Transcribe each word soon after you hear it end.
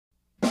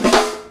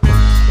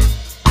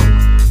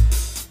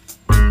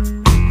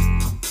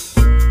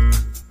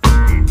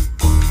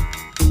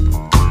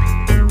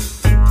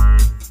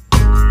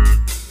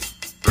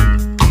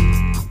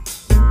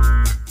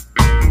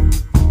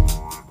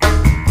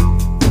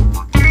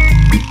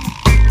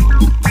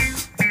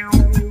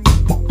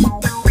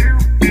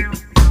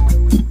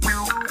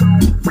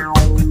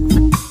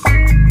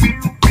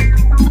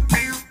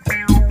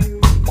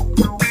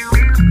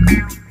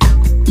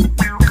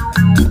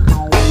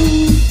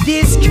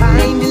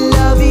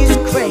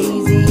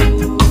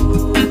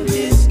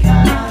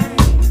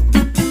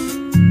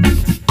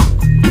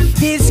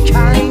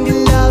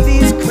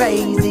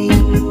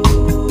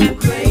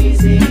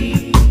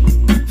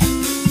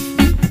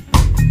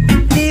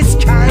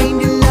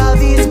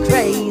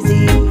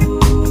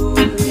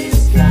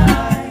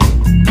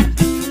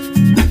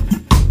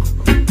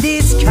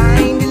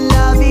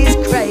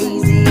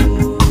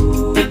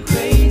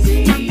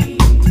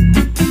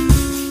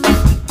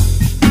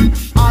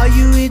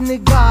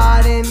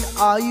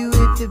Are you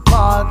at the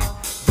park?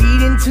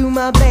 Reading to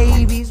my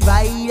babies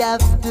right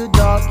after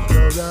dark.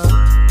 You're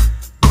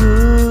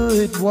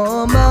a good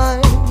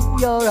woman.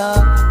 You're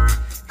a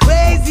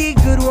crazy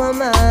good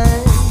woman.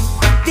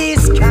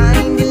 This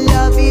kind of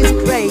love is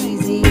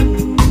crazy.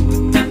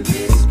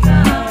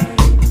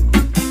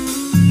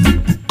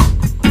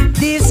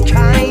 This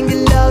kind of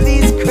love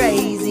is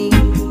crazy.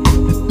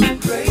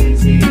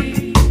 Crazy.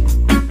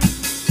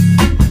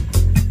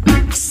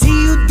 See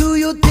you do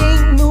your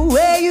thing the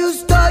way you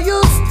start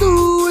your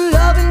stool.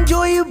 Love and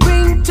joy you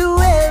bring to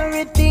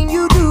everything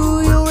you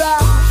do. You're a,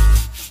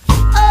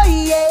 oh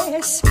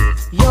yes,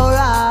 you're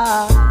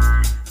a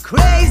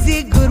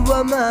crazy good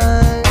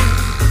woman.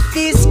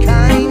 This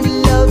kind of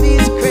love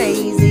is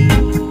crazy.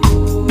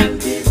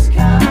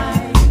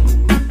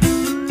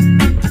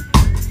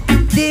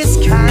 This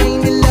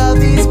kind of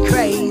love is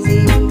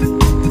crazy.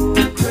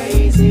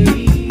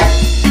 Crazy.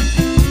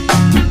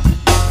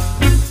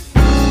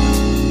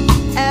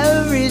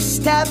 Every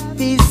step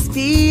is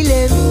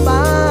feeling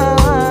fine.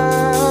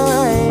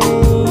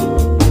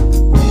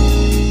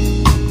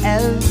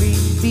 Every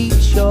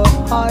beat your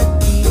heart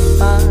beats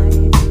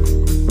fine.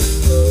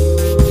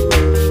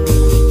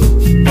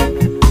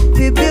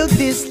 We built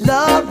this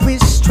love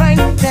with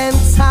strength and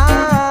time.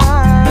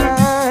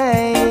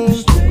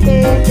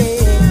 Yeah.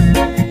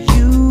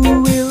 You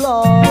will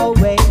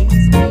always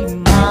be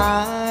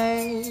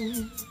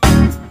mine.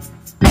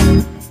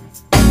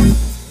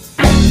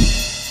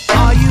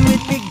 Are you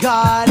at the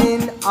garden?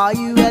 Are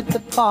you at the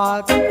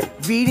park?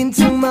 Reading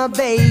to my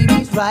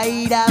babies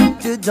right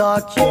after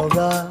dark. You're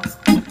a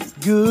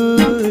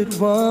good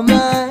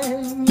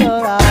woman.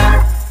 You're a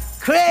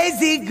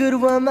crazy good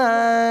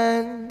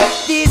woman.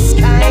 This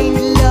kind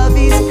of love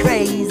is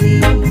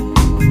crazy.